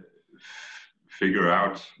figure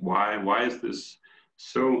out why is this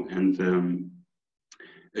so. And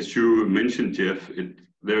as you mentioned, Jeff,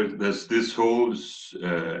 there's this whole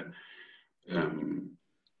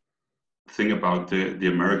thing about the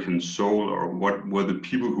American soul, or what were the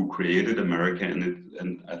people who created America,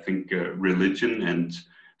 and I think religion and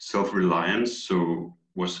self-reliance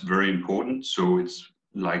was very important. So it's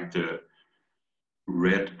like the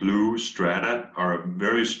red-blue strata are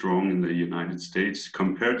very strong in the United States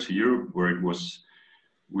compared to Europe, where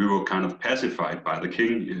we were kind of pacified by the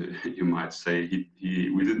king, you might say.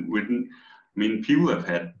 We didn't. I mean, people have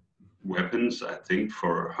had weapons, I think,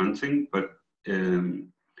 for hunting, but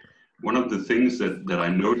one of the things that I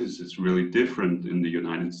notice is really different in the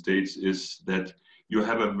United States is that you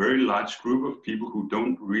have a very large group of people who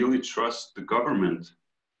don't really trust the government.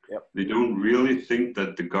 Yep. They don't really think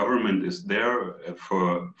that the government is there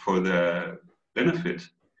for their benefit,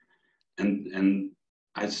 and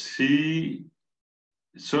I see.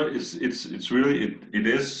 So it's really it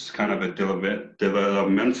is kind of a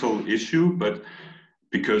developmental issue, but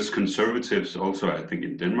because conservatives also, I think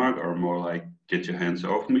in Denmark, are more like, get your hands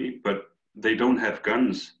off me, but they don't have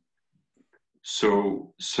guns.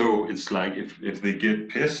 So it's like if they get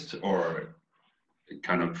pissed or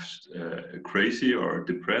kind of crazy or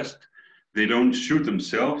depressed, they don't shoot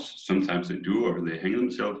themselves. Sometimes they do, or they hang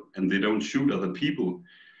themselves, and they don't shoot other people.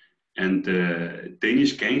 And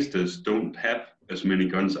Danish gangsters don't have as many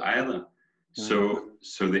guns either. So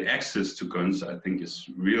the access to guns, I think, is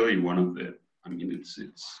really one of the, I mean,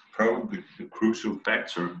 it's probably the crucial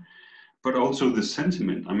factor, but also the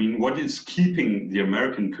sentiment. I mean, what is keeping the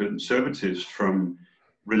American conservatives from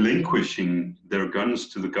relinquishing their guns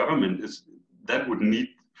to the government is that would need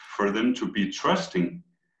for them to be trusting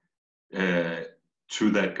to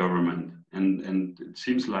that government. And it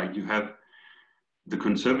seems like you have the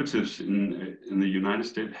conservatives in the United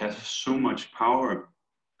States have so much power,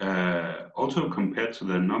 also compared to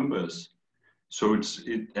their numbers. So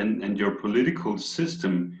and your political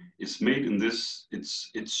system is made in this.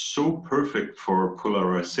 It's so perfect for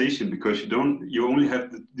polarization, because you only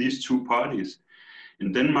have these two parties.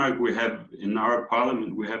 In Denmark, we have, in our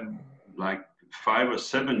parliament, we have like 5 or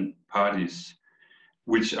 7 parties,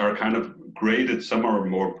 which are kind of graded. Some are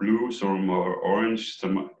more blue, some are more orange.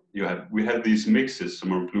 We have these mixes.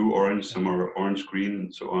 Some are blue, orange, some are orange, green,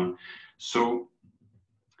 and so on. So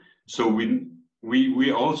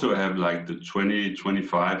we also have like the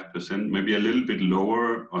 20-25%, maybe a little bit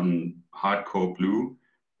lower on hardcore blue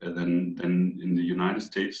than in the United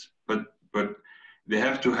States. But they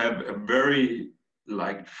have to have a very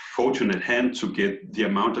like fortunate hand to get the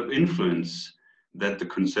amount of influence that the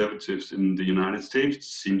conservatives in the United States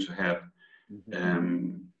seem to have.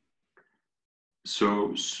 Mm-hmm.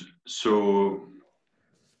 So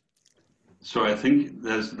I think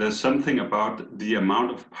there's something about the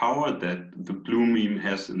amount of power that the blue meme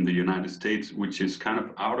has in the United States, which is kind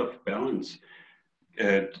of out of balance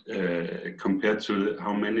compared to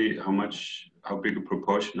how big a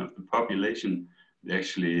proportion of the population they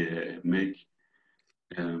actually make.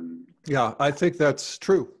 Yeah, I think that's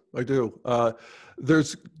true. I do.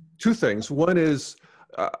 There's two things. One is,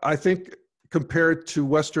 I think compared to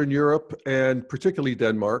Western Europe and particularly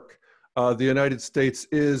Denmark, the United States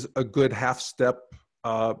is a good half step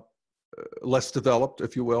less developed,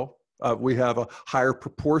 if you will. We have a higher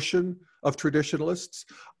proportion of traditionalists.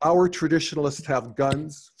 Our traditionalists have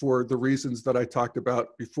guns for the reasons that I talked about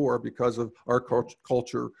before, because of our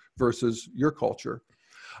culture versus your culture.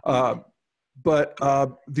 But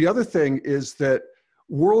the other thing is that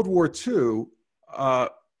World War II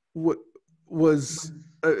was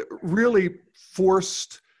really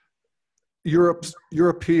forced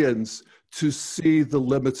Europeans to see the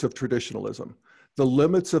limits of traditionalism, the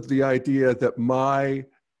limits of the idea that my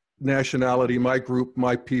nationality, my group,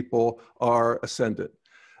 my people are ascendant.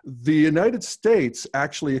 The United States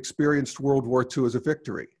actually experienced World War II as a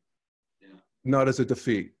victory, not as a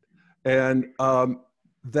defeat. And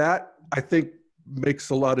that, I think, makes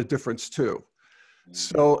a lot of difference too.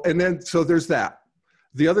 So there's that.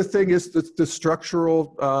 The other thing is the structure of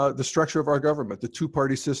our government, the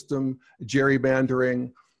two-party system,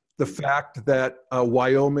 gerrymandering, the fact that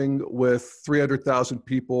Wyoming with 300,000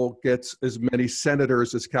 people gets as many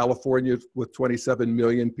senators as California with 27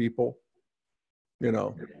 million people. You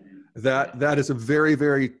know, that is a very,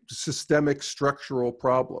 very systemic structural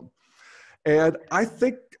problem. And I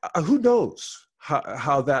think, who knows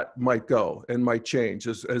how that might go and might change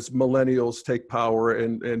as millennials take power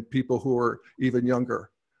and people who are even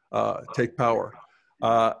younger take power.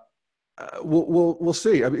 We'll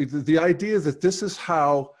see. I mean, the idea that this is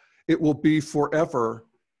how it will be forever,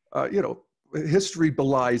 history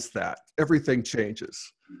belies that. Everything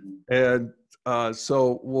changes. And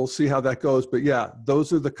so we'll see how that goes. But yeah,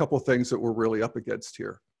 those are the couple things that we're really up against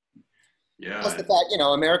here. Yeah. Plus the fact,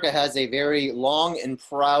 America has a very long and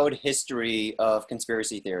proud history of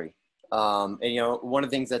conspiracy theory. And, one of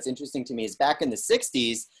the things that's interesting to me is back in the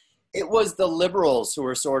 60s, it was the liberals who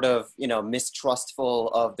were sort of, mistrustful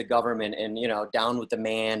of the government and, down with the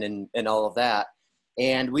man and all of that.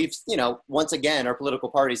 And we've, once again, our political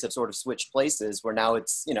parties have sort of switched places where now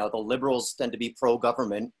it's, the liberals tend to be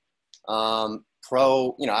pro-government, I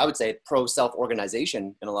would say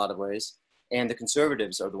pro-self-organization in a lot of ways. And the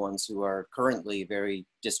conservatives are the ones who are currently very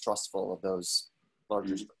distrustful of those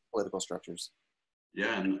larger political structures.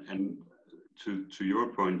 Yeah, and to your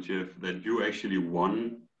point, Jeff, that you actually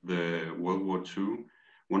won the World War II.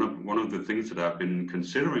 One of the things that I've been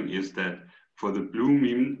considering is that for the blue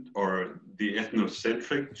meme or the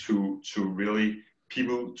ethnocentric to really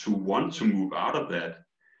people to want to move out of that,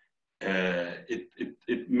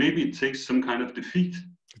 it maybe takes some kind of defeat.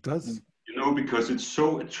 It does. Because it's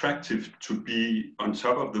so attractive to be on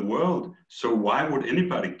top of the world. So why would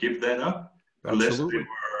anybody give that up? Absolutely. Unless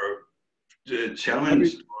they were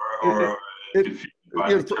challenged or defeated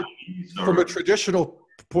by the Chinese? From a traditional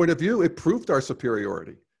point of view, it proved our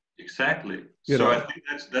superiority. Exactly. I think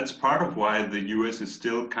that's part of why the US is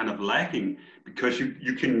still kind of lacking, because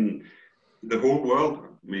you can, the whole world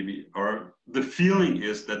maybe, or the feeling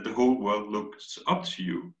is that the whole world looks up to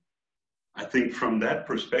you. I think from that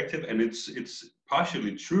perspective, and it's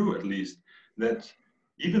partially true at least, that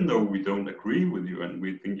even though we don't agree with you and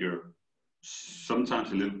we think you're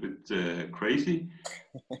sometimes a little bit crazy,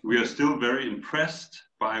 we are still very impressed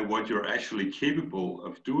by what you're actually capable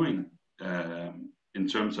of doing in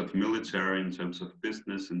terms of military, in terms of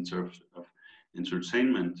business, in terms of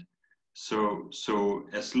entertainment. So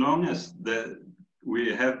as long as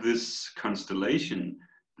we have this constellation,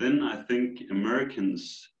 then I think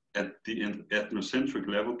Americans at the ethnocentric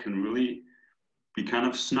level can really be kind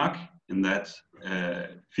of snuck in that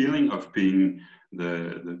feeling of being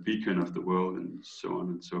the beacon of the world and so on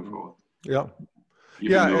and so forth. Yeah.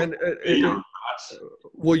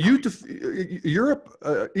 Well, Europe,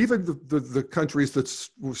 even the countries that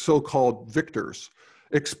were so-called victors,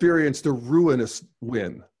 experienced a ruinous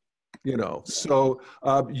win. You know, so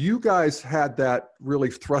you guys had that really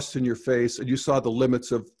thrust in your face, and you saw the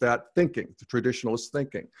limits of that thinking, the traditionalist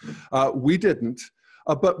thinking. We didn't,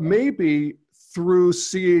 but maybe through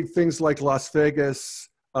seeing things like Las Vegas,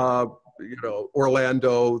 you know,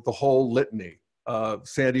 Orlando, the whole litany,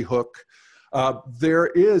 Sandy Hook, there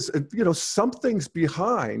is, you know, something's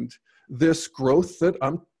behind this growth that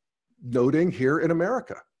I'm noting here in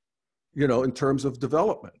America, you know, in terms of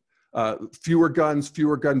development. Fewer guns,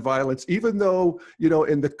 fewer gun violence, even though, you know,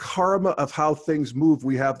 in the karma of how things move,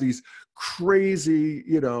 we have these crazy,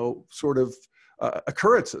 you know, sort of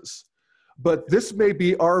occurrences. But this may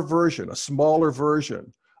be our version, a smaller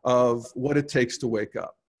version of what it takes to wake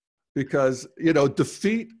up. Because, you know,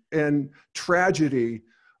 defeat and tragedy,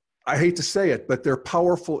 I hate to say it, but they're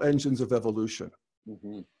powerful engines of evolution.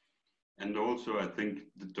 Mm-hmm. And also, I think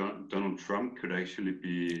Donald Trump could actually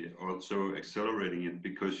be also accelerating it,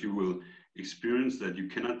 because you will experience that you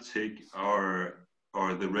cannot take our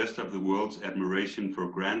or the rest of the world's admiration for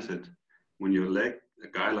granted. When you elect a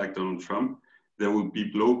guy like Donald Trump, there will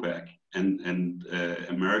be blowback, and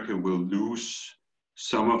America will lose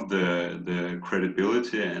some of the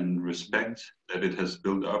credibility and respect that it has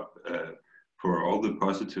built up for all the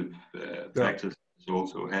positive factors it's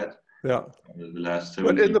also had the last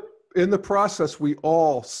 7 years. But in the process, we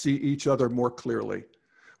all see each other more clearly.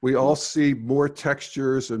 We all see more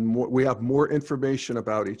textures and more, we have more information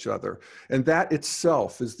about each other. And that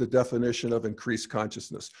itself is the definition of increased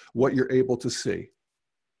consciousness, what you're able to see.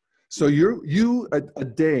 So you, a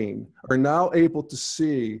Dane, are now able to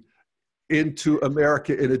see into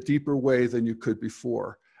America in a deeper way than you could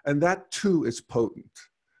before. And that too is potent.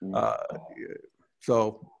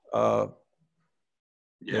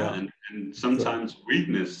 Yeah, and sometimes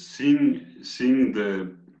weakness, seeing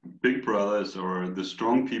the big brothers or the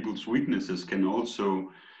strong people's weaknesses can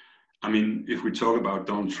also, I mean, if we talk about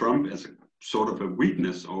Donald Trump as a sort of a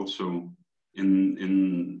weakness also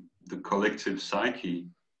in the collective psyche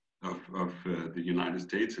of the United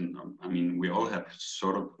States, and I mean, we all have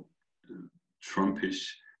sort of Trumpish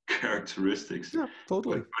characteristics. Yeah,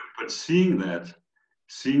 totally. But seeing that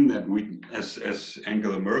we, as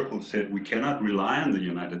Angela Merkel said, we cannot rely on the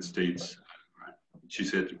United States. She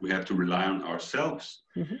said we have to rely on ourselves.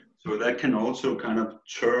 Mm-hmm. So that can also kind of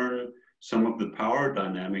turn some of the power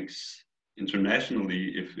dynamics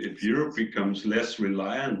internationally. If Europe becomes less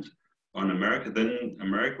reliant on America, then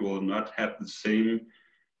America will not have the same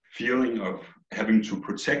feeling of having to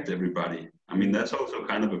protect everybody. I mean, that's also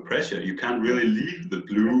kind of a pressure. You can't really leave the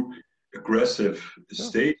blue aggressive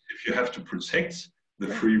state if you have to protect the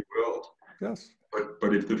free world. Yes.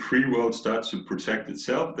 But if the free world starts to protect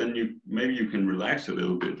itself, then maybe you can relax a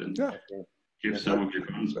little bit and give some of your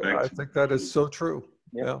guns back. I think that is so true.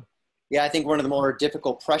 Yeah, I think one of the more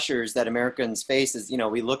difficult pressures that Americans face is, you know,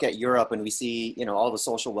 we look at Europe and we see, you know, all the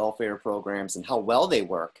social welfare programs and how well they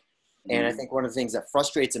work. And I think one of the things that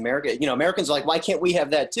frustrates America, you know, Americans are like, why can't we have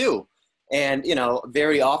that too? And, you know,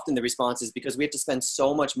 very often the response is because we have to spend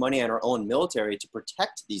so much money on our own military to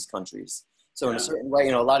protect these countries. So in a certain way,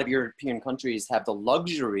 you know, a lot of European countries have the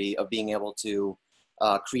luxury of being able to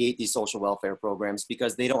create these social welfare programs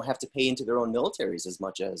because they don't have to pay into their own militaries as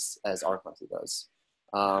much as our country does.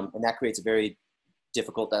 And that creates a very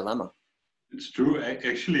difficult dilemma. It's true.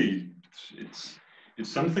 Actually, it's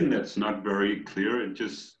something that's not very clear. It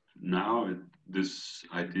just this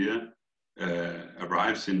idea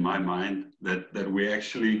arrives in my mind that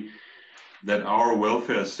our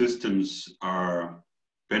welfare systems are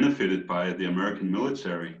benefited by the American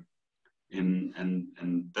military, and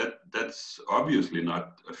that's obviously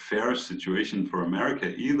not a fair situation for America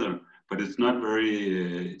either. But it's not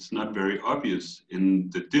very obvious in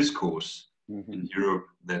the discourse in Europe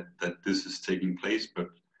that this is taking place. But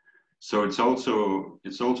so it's also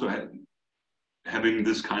having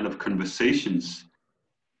this kind of conversations,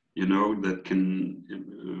 you know, that can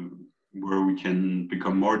where we can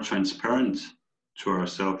become more transparent to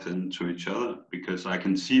ourselves and to each other, because I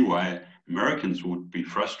can see why Americans would be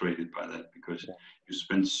frustrated by that, because you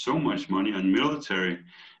spend so much money on military,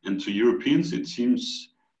 and to Europeans it seems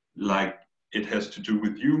like it has to do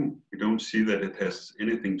with you. We don't see that it has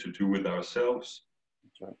anything to do with ourselves.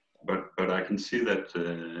 That's right. But I can see that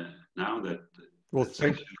now that. Well,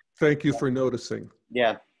 thank you for noticing.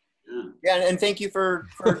 Yeah, and thank you for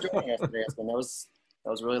joining us today, Espen. That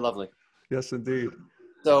was really lovely. Yes, indeed.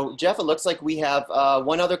 So, Jeff, it looks like we have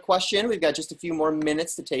one other question. We've got just a few more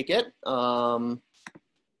minutes to take it.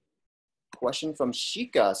 Question from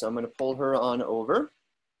Shika. So I'm going to pull her on over.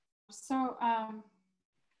 So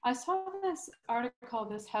I saw this article,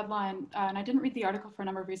 this headline, and I didn't read the article for a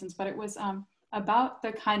number of reasons, but it was about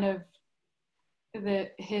the kind of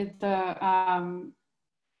the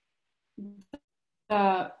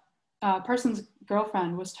person's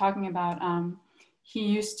girlfriend was talking about, he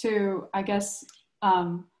used to, I guess,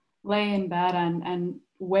 lay in bed and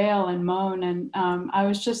wail and moan. And I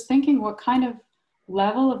was just thinking what kind of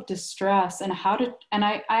level of distress and how to, and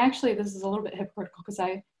I actually, this is a little bit hypocritical because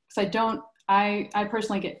I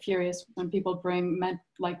personally get furious when people bring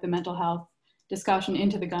like the mental health discussion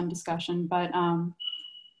into the gun discussion,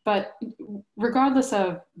 but regardless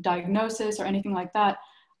of diagnosis or anything like that,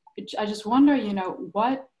 I just wonder, you know,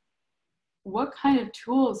 what kind of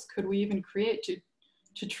tools could we even create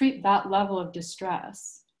to treat that level of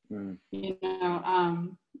distress? You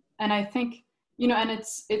know, and I think, you know, and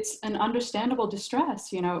it's an understandable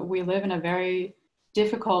distress. You know, we live in a very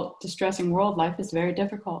difficult, distressing world. Life is very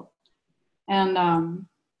difficult. And,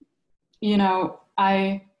 you know,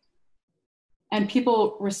 and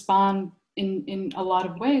people respond in a lot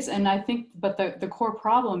of ways. And I think, but the core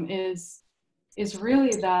problem is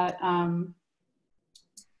really that,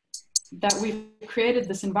 that we've created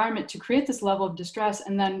this environment to create this level of distress,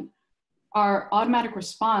 and then our automatic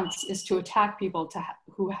response is to attack people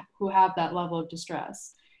who have that level of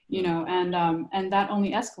distress, you know, and that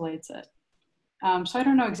only escalates it. So I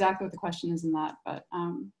don't know exactly what the question is in that, but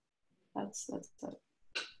that's it.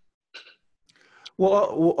 Well,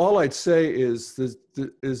 all I'd say is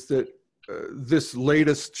that this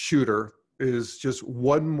latest shooter is just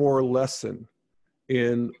one more lesson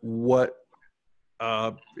in what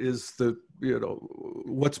is the, you know,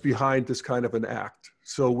 what's behind this kind of an act.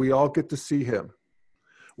 So we all get to see him.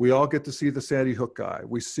 We all get to see the Sandy Hook guy.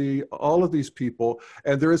 We see all of these people,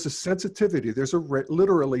 and there is a sensitivity. There's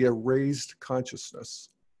literally a raised consciousness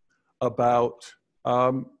about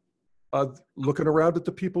looking around at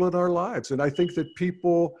the people in our lives. And I think that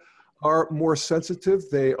people are more sensitive.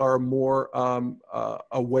 They are more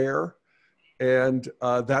aware. And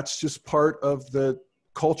that's just part of the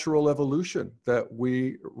cultural evolution, that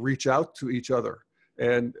we reach out to each other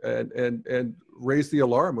and raise the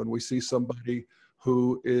alarm when we see somebody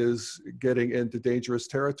who is getting into dangerous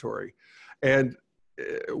territory. And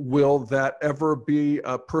will that ever be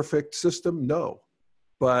a perfect system? No.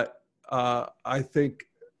 But I think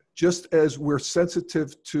just as we're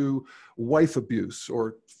sensitive to wife abuse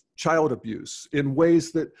or child abuse in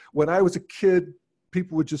ways that when I was a kid,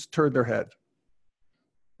 people would just turn their head.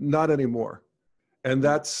 Not anymore. And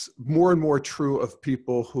that's more and more true of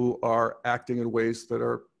people who are acting in ways that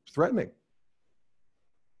are threatening.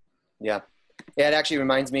 Yeah. Yeah, it actually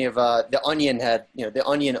reminds me of The Onion The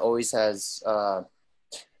Onion always has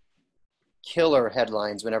killer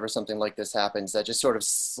headlines whenever something like this happens that just sort of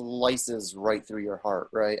slices right through your heart,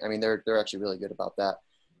 right? I mean, they're actually really good about that.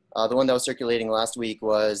 The one that was circulating last week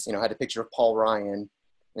was, you know, had a picture of Paul Ryan.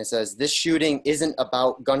 And it says, "This shooting isn't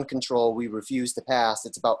about gun control we refuse to pass.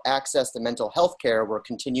 It's about access to mental health care we're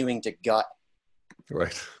continuing to gut."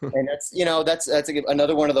 Right. And that's, you know, that's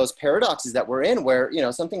another one of those paradoxes that we're in, where, you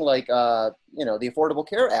know, something like, you know, the Affordable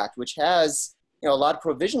Care Act, which has, you know, a lot of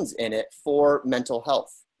provisions in it for mental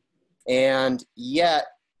health. And yet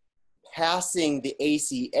passing the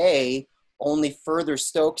ACA only further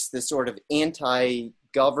stokes this sort of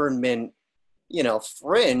anti-government, you know,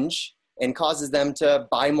 fringe, and causes them to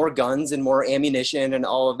buy more guns and more ammunition and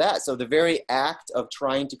all of that. So the very act of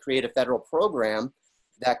trying to create a federal program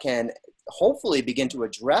that can hopefully begin to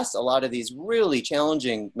address a lot of these really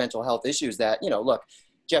challenging mental health issues that, you know, look,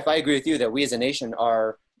 Jeff, I agree with you that we as a nation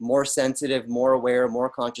are more sensitive, more aware, more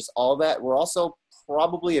conscious, all that. We're also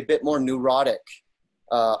probably a bit more neurotic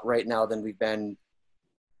right now than we've been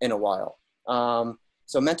in a while.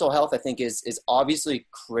 So mental health, I think, is obviously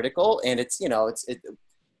critical, and it's, you know,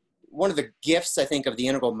 one of the gifts, I think, of the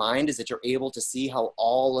integral mind is that you're able to see how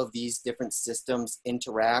all of these different systems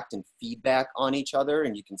interact and feedback on each other.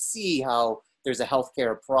 And you can see how there's a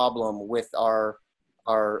healthcare problem with our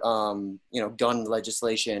you know, gun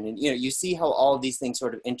legislation. And, you know, you see how all of these things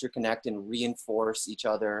sort of interconnect and reinforce each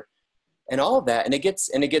other and all of that. And it gets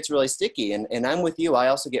really sticky. And I'm with you. I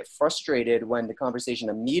also get frustrated when the conversation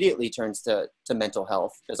immediately turns to mental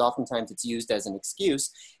health, because oftentimes it's used as an excuse.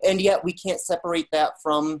 And yet we can't separate that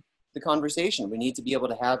from the conversation. We need to be able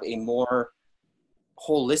to have a more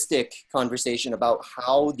holistic conversation about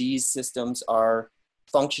how these systems are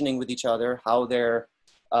functioning with each other, how they're,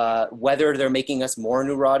 whether they're making us more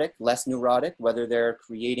neurotic, less neurotic, whether they're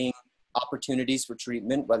creating opportunities for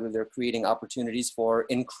treatment, whether they're creating opportunities for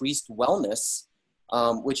increased wellness,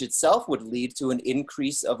 which itself would lead to an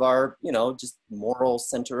increase of our, you know, just moral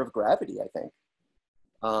center of gravity, I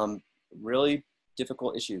think. Really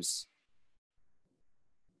difficult issues.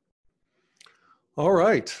 All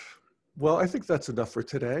right. Well, I think that's enough for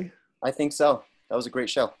today. I think so. That was a great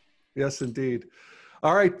show. Yes, indeed.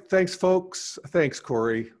 All right. Thanks, folks. Thanks,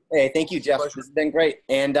 Corey. Hey, thank you, Jeff. This has been great.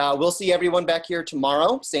 And we'll see everyone back here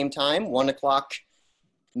tomorrow, same time, 1 o'clock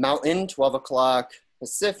Mountain, 12 o'clock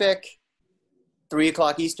Pacific, 3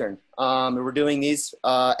 o'clock Eastern. We're doing these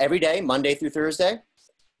every day, Monday through Thursday.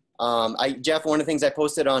 Jeff, one of the things I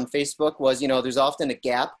posted on Facebook was, there's often a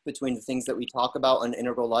gap between the things that we talk about on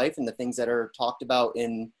Integral Life and the things that are talked about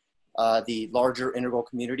in the larger Integral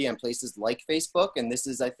community on places like Facebook. And this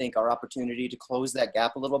is, I think, our opportunity to close that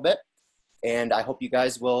gap a little bit. And I hope you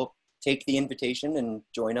guys will take the invitation and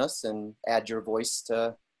join us and add your voice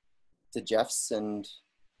to Jeff's. And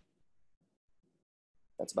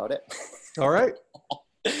that's about it. All right.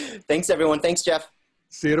 Thanks, everyone. Thanks, Jeff.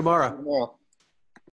 See you tomorrow. See you tomorrow.